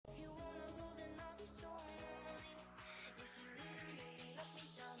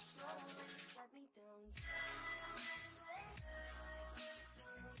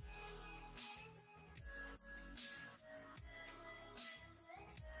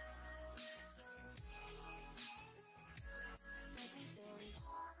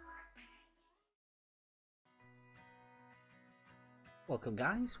Welcome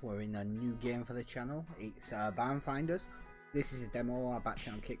guys, we're in a new game for the channel. It's Barn Finders. This is a demo. I backed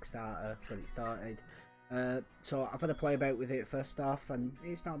it on Kickstarter when it started. So I've had a play about with it first off, and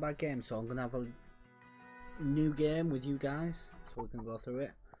it's not a bad game, so I'm going to have a new game with you guys so we can go through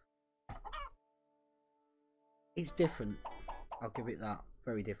it. It's different, I'll give it that,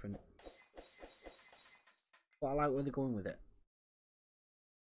 very different. But I like where they're going with it.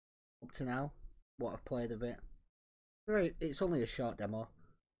 Up to now, what I've played of it. It's only a short demo,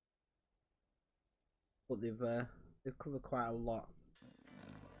 but they've covered quite a lot.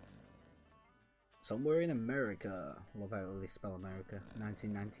 Somewhere in America, love how they spell America.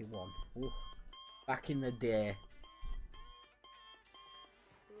 1991. Ooh, back in the day.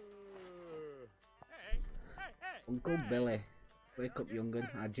 Uncle Billy, wake up, young'un.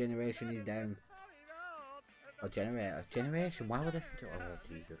 Our generation is down. Oh, generation. Why would I say? Oh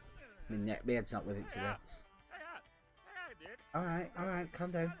Jesus, my head's not with it today. Alright,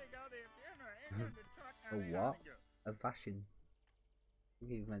 calm down. A what? A fashion. I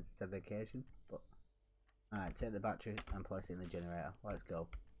think he's meant to say vacation, but... Alright, take the battery and place it in the generator. Let's go.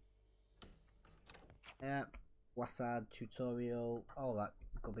 Yeah, WASD, tutorial, all that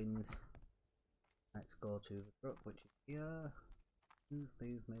gubbins. Let's go to the truck, which is here. Move.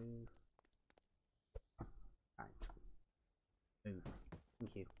 Right. Move.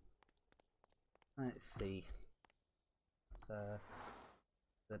 Thank you. Let's see.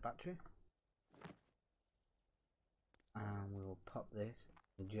 The battery, and we will pop this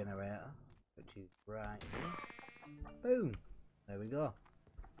in the generator, which is right here. Boom, there we go.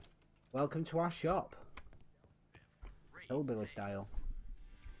 Welcome to our shop, hillbilly style.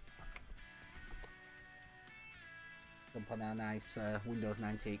 Jump on our nice Windows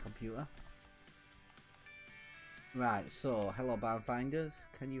 98 computer. Right, so hello Barn Finders,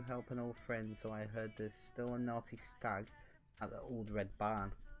 can you help an old friend? So I heard there's still a naughty stag at the old red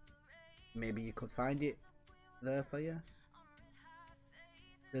barn. Maybe you could find it there for you.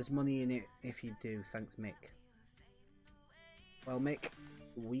 There's money in it if you do. Thanks, Mick. Well, Mick,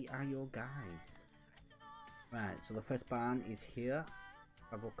 we are your guys. Right, so the first barn is here.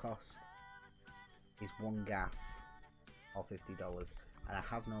 Travel cost is 1 gas or $50, and I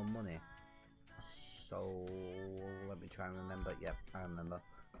have no money. So let me try and remember. Yep, I remember.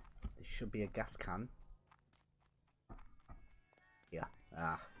 There should be a gas can. Yeah,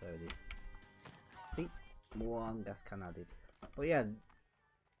 there it is. See, 1 gas can added. But yeah,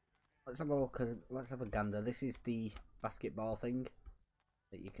 let's have a look at. Let's have a gander. This is the basketball thing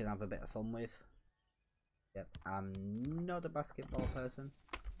that you can have a bit of fun with. Yep, I'm not a basketball person.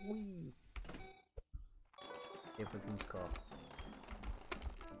 Whee! See if we can score.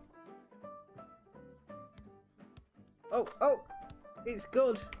 Oh! It's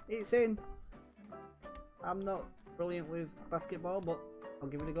good. It's in. I'm not brilliant with basketball, but I'll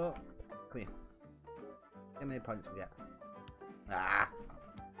give it a go. Come here. How many points we get? Ah!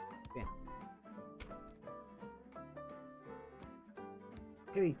 Come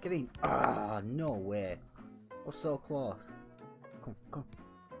here. Get in. Ah, no way. We're so close. Come.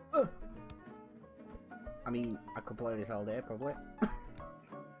 I mean, I could play this all day, probably.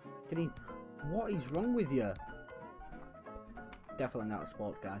 Get in. What is wrong with you? Definitely not a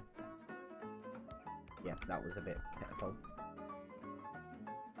sports guy. Yeah, that was a bit pitiful.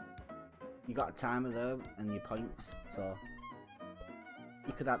 You got a timer there and your points, so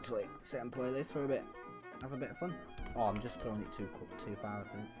you could actually sit and play this for a bit, have a bit of fun. Oh, I'm just throwing it too far, I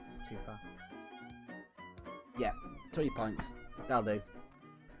think, too fast. Yeah, 3 points. That'll do.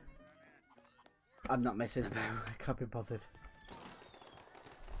 I'm not messing about. I can't be bothered.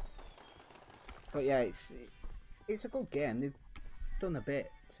 But yeah, it's a good game. They've done a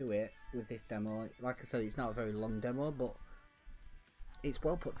bit to it with this demo. Like I said, it's not a very long demo, but it's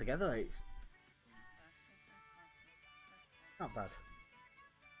well put together. It's not bad.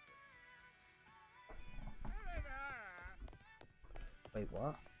 Wait,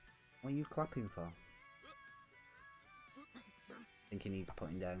 what? What are you clapping for? Thinking he's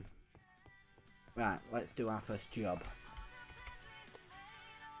putting down. Right, let's do our first job.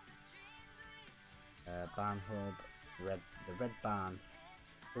 Barn hub. The Red Barn.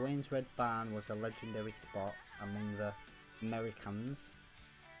 Dwayne's Red Barn was a legendary spot among the Americans.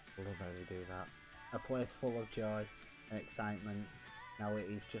 I love how they do that. A place full of joy and excitement. Now it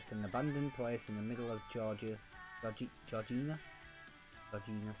is just an abandoned place in the middle of Georgia State. I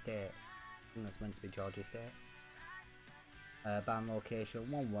think that's meant to be Georgia State. Barn location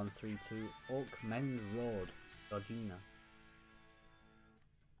 1132 Oak Mend Road, Georgia. Am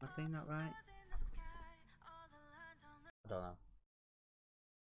I saying that right? I don't know.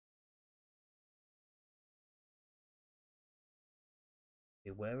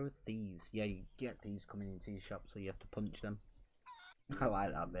 Beware of thieves. Yeah, you get thieves coming into your shop, so you have to punch them. I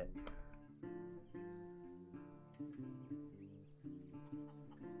like that bit.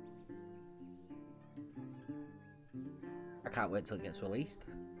 I can't wait till it gets released.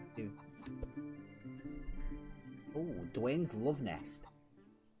 Oh, Dwayne's Love Nest.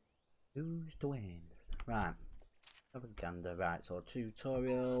 Who's Dwayne? Right. Propaganda. Right, so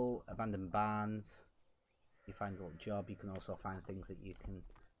tutorial, abandoned barns. You find a little job. You can also find things that you can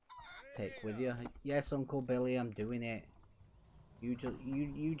take with you. Yes, Uncle Billy, I'm doing it. You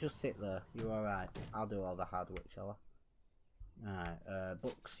just sit there. You're alright. I'll do all the hard work, shall I? Alright,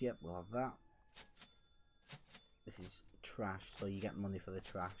 books, yep, we'll have that. This is trash, so you get money for the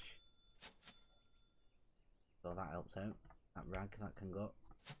trash. So that helps out. That rag, that can go.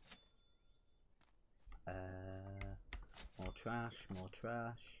 More trash,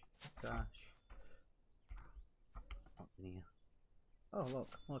 trash. What's in here? Oh look,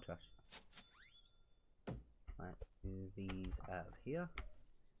 more trash. Let's do these out of here.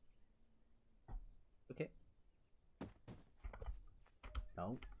 Okay.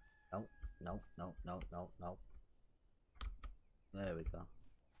 No. There we go.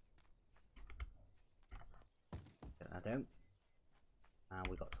 Get that out. And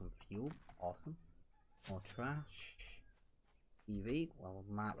we got some fuel. Awesome. More trash. TV. Well,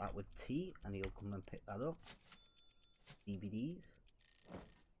 we'll mark that with T, and he'll come and pick that up. DVDs.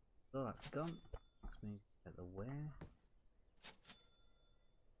 So that's gone. Let's move out the way.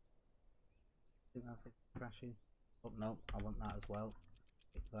 I think that's like trashy. Oh no, I want that as well.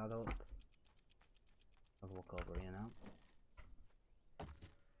 Pick that up. Have a look over here now.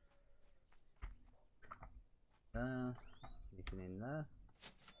 Anything in there?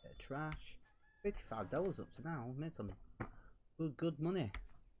 Bit of trash. $55 up to now. Made some good money.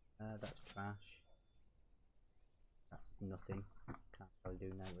 That's trash. That's nothing. Can't really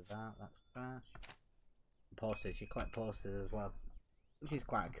do now with that. That's trash. Posters. You collect posters as well, which is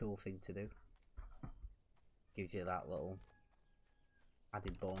quite a cool thing to do. Gives you that little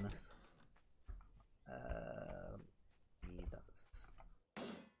added bonus. That's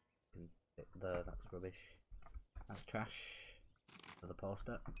can sit there. That's rubbish. That's trash for the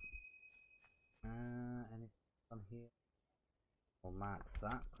poster. Anything on here? We'll mark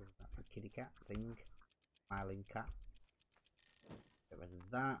that because that's a kitty cat thing. Smiling cat. Get rid of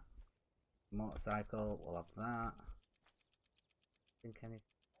that. Motorcycle. We'll have that. Think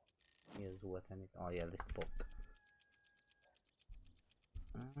anything is worth anything? Oh yeah, this book.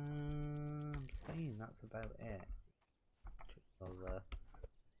 I'm saying that's about it.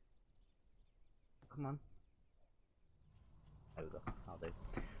 Come on. There we go. I'll do.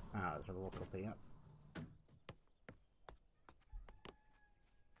 Alright, let's have a look up here.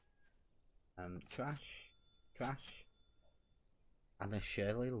 Trash, and a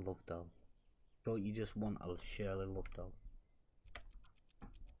Shirley Love doll. Don't you just want a Shirley Love doll?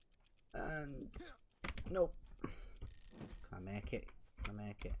 And nope. Can I make it? Can I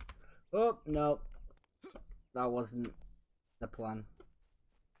make it? Oh no, that wasn't the plan.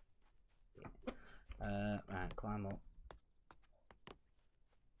 Right, climb up.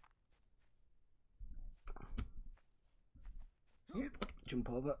 Jump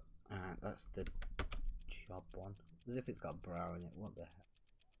over. Alright, that's the job one. As if it's got bra in it. What the heck?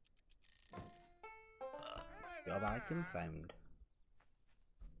 Job item found.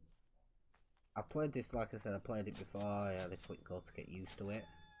 I played this, like I said, I played it before. I had a quick go to get used to it.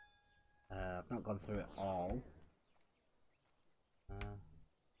 I've not gone through it all.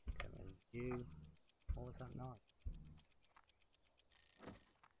 You. What was that noise?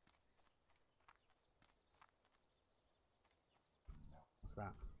 What's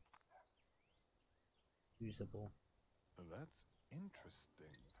that? Usable. That's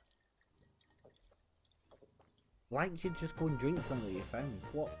interesting. Like you just go and drink something you found.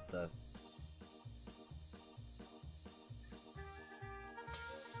 What the?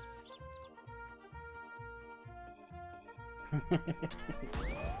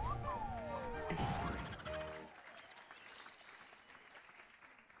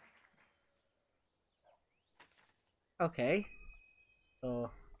 Okay.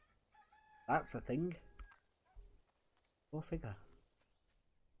 So that's a thing. Go figure.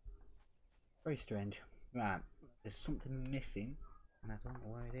 Very strange. Right, there's something missing, and I don't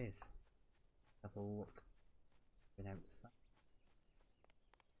know where it is. Have a look. Been outside.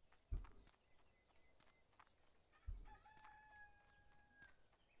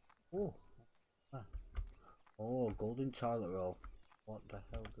 Oh, ah. Oh, golden toilet roll. What the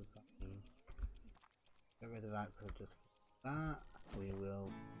hell does that mean? Get rid of that because I just that. We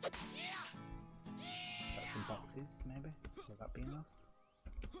will. Got some boxes, maybe. Will that be enough?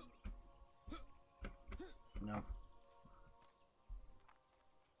 No.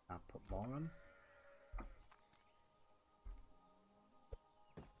 I'll put more on.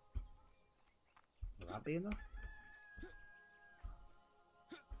 Will that be enough?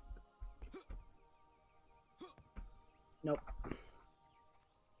 Nope.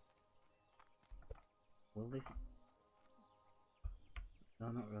 Will this? No,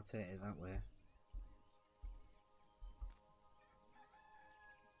 not rotate it that way.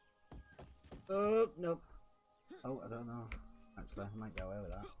 Oh, nope. Oh, I don't know. Actually, I might get away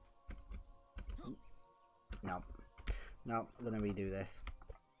with that. No. No, I'm gonna redo this.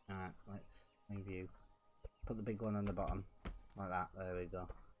 Alright, let's review. Put the big one on the bottom. Like that. There we go.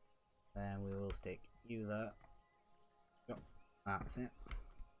 Then we will stick you there. Yep. That's it.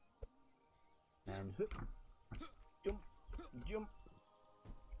 And hoop. Jump. Jump.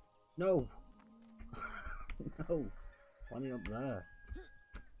 No. No. One up there.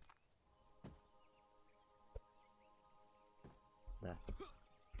 There.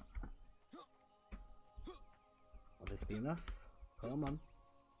 Will this be enough? Come on.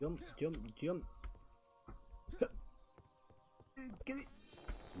 Jump, jump, jump. Get it.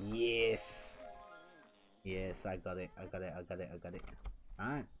 Yes. Yes, I got it. I got it. I got it. I got it.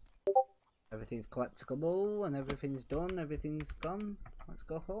 Alright. Everything's collectible and everything's done. Everything's gone. Let's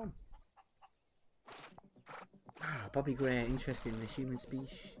go home. Ah, Bobby Gray. Interesting. The human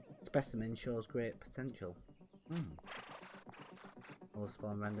specimen shows great potential. Will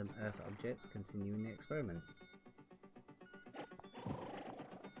spawn random Earth objects, continuing the experiment.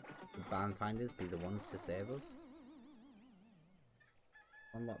 Will barn finders be the ones to save us?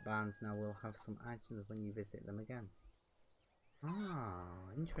 Unlock barns now will have some items when you visit them again. Ah,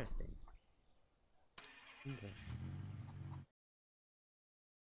 interesting. Interesting.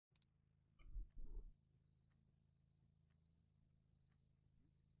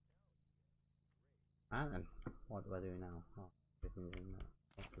 Alright then, what do I do now? Oh, everything's in there.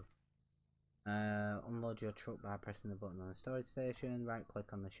 What's this? Unload your truck by pressing the button on the storage station. Right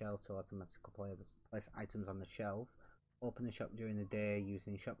click on the shelf to automatically place items on the shelf. Open the shop during the day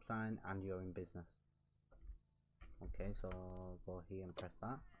using shop sign and you're in business. Okay, so go here and press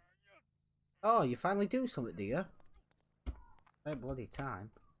that. Oh, you finally do something, do you? Right bloody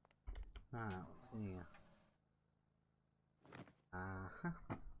time. Right, what's in here?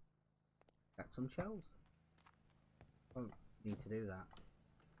 Got some shelves. Don't need to do that.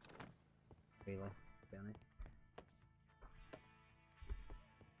 Really, to be honest.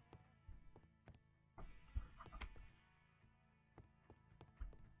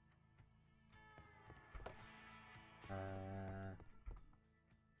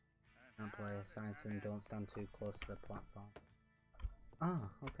 Can't play a item, don't stand too close to the platform. Ah,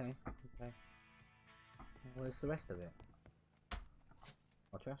 okay, okay. Where's the rest of it?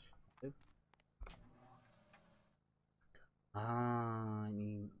 More trash? Two. Ah, I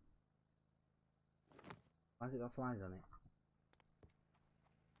need... Why has it got flies on it?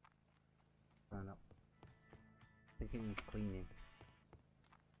 Stand up. I think it needs cleaning.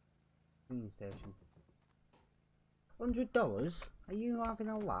 Cleaning station. $100? Are you having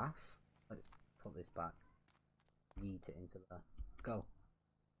a laugh? Let's put this back. Yeet it into there. Go.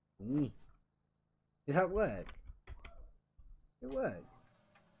 Yee. Did that work? It worked.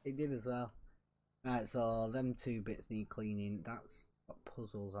 It did as well. Right, so them two bits need cleaning. That's got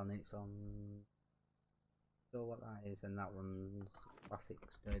puzzles on it, so I'm sure what that is, and that one's classic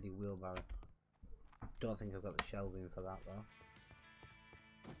sturdy wheelbarrow. Don't think I've got the shelving for that though.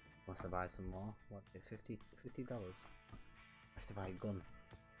 Unless I buy some more. What, $50? I have to buy a gun.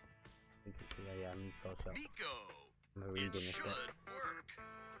 I think it's the Miko shop. I'm reading this bit.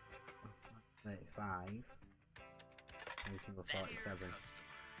 35. Needs number 47.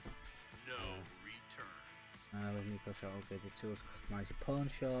 With Miko shop, upgrade the tools to customise your pawn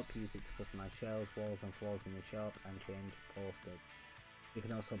shop, use it to customise shelves, walls and floors in the shop, and change posters. You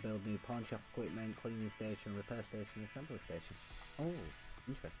can also build new pawn shop equipment, cleaning station, repair station, assembly station. Oh,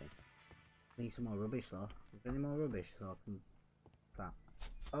 interesting. Need some more rubbish though. Is there any more rubbish so I can... that?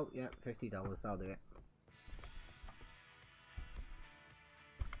 Oh yeah, $50, I'll do it.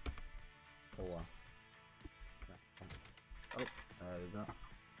 For what? Oh, there we go.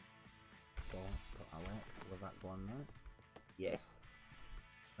 So, put that away. Will that go on there? Yes!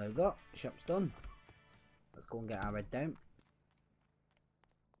 There we go, shop's done. Let's go and get our red down.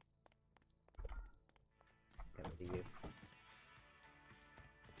 Get rid of you.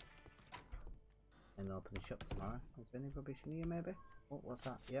 And open the shop tomorrow. Is there any rubbish in here maybe? Oh, what's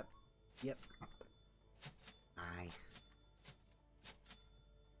that? Yep. Yep. Nice.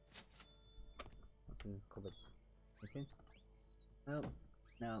 What's in the cupboards? Anything? Nope.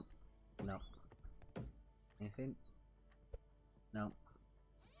 No. No. Anything? No.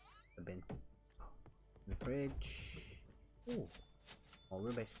 The bin. In the fridge. Ooh. More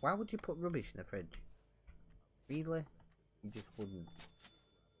rubbish. Why would you put rubbish in the fridge? Really? You just wouldn't.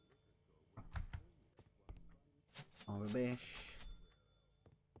 More rubbish.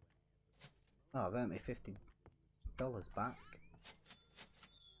 Oh, I've earned me $50 back.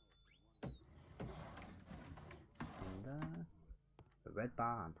 And the red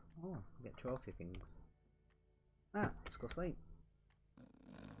barn. Oh, I get trophy things. Ah, let's go sleep.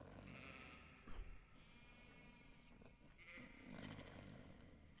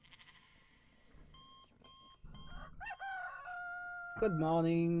 Good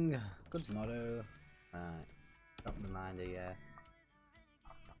morning. Good tomorrow. Right. Got the reminder, yeah.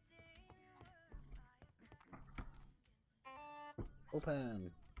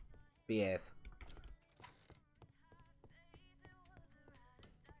 Open. BF.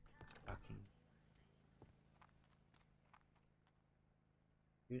 Tracking.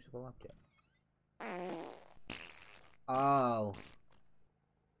 Usable object. Oh.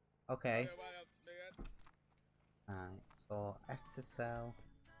 Okay. Alright, so F to sell.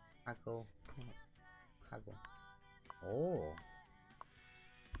 Haggle. Haggle. Oh.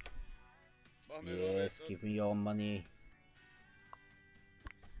 Yes, give me your money.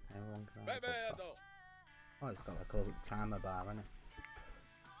 Everyone can have a book. Oh, it's got like a little timer bar, hasn't it?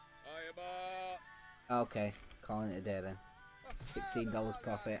 Okay, calling it a day then. $16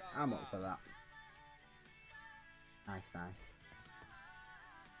 profit. I'm up for that. Nice, nice.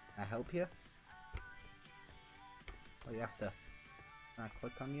 Can I help you? What are you after? Can I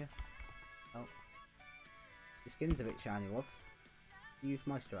click on you? Oh. Your skin's a bit shiny, love. You use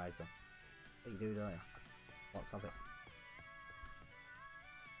moisturiser. What you do, don't you? Lots of it.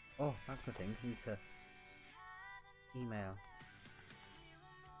 Oh, that's the thing. I need to email.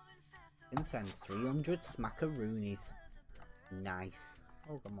 Can send 300 smackaroonies. Nice.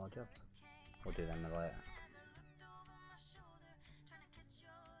 Oh, got more jobs. We'll do them later.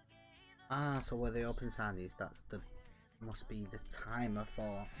 Ah, so where they open SanDisk, that's the must be the timer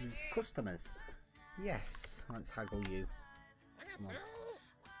for customers. Yes, let's haggle you. Come on.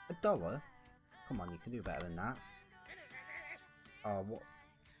 $1? Come on, you can do better than that. Oh, what?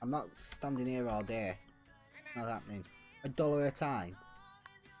 I'm not standing here all day. Not happening. $1 a time.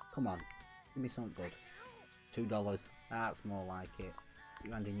 Come on, give me something good. $2. That's more like it. Put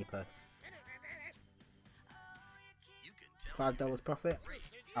your hand in your purse. $5 profit.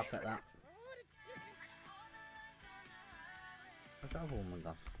 I'll take that. Where's that other woman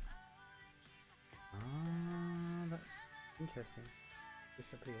gone? Ah, that's interesting.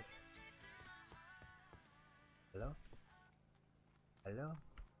 Disappeared. Hello? Hello?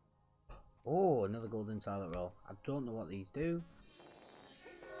 Oh, another golden toilet roll. I don't know what these do.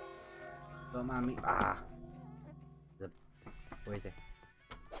 Don't mind me. Ah! Where is he?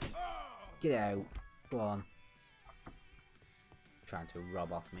 Get out. Go on. Trying to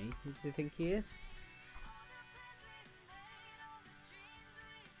rob off me. Who does he think he is?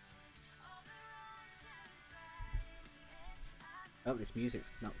 Oh, this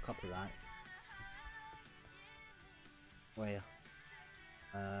music's not copyright. Where?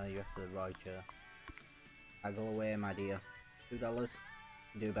 You have to ride your haggle away, my dear. $2. You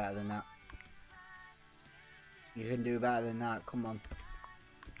can do better than that. You can do better than that. Come on.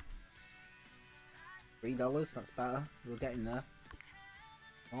 $3. That's better. We're getting there.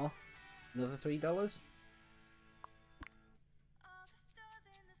 Oh, another $3.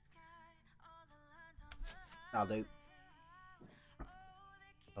 That'll do.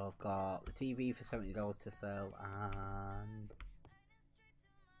 So I've got the TV for $70 to sell and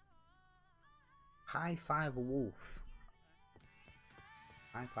High Five Wolf.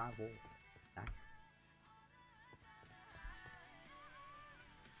 High Five Wolf. Nice.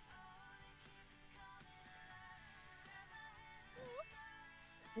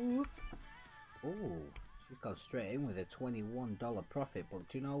 Whoop. Oh, she's gone straight in with a $21 profit, but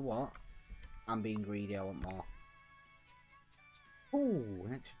do you know what? I'm being greedy, I want more. Oh,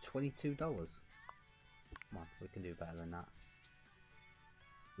 an extra $22. Come on, we can do better than that.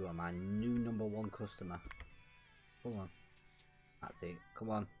 You are my new #1 customer. Come on. That's it. Come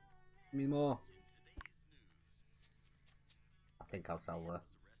on. Give me more. I think I'll sell her.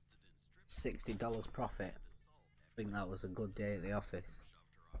 $60 profit. I think that was a good day at the office.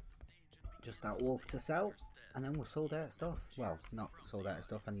 Just that wolf to sell, and then we're sold out of stuff. Well, not sold out of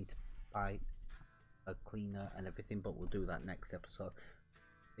stuff. I need to buy a cleaner and everything, but we'll do that next episode.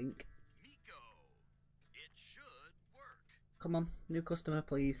 I think. Come on, new customer,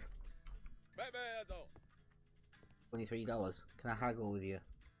 please. $23. Can I haggle with you?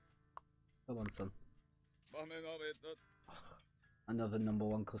 Come on, son. Another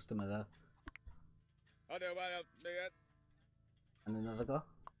 #1 customer there. And another go.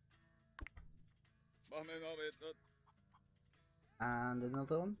 And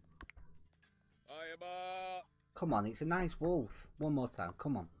another one. Come on, it's a nice wolf. One more time,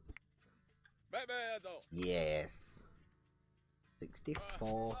 come on. Yes.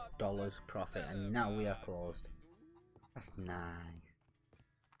 $64 profit, and now we are closed. That's nice.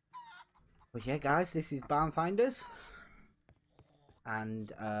 But yeah, guys, this is Barn Finders.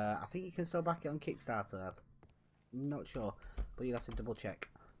 And I think you can still back it on Kickstarter. I'm not sure, but you'll have to double check.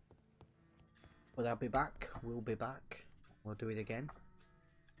 But I'll be back. We'll be back. We'll do it again.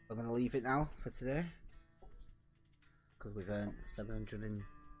 I'm going to leave it now for today, because we've earned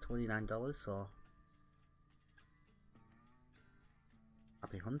 $729, so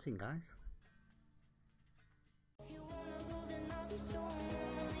happy hunting, guys.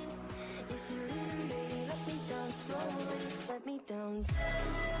 Let me down.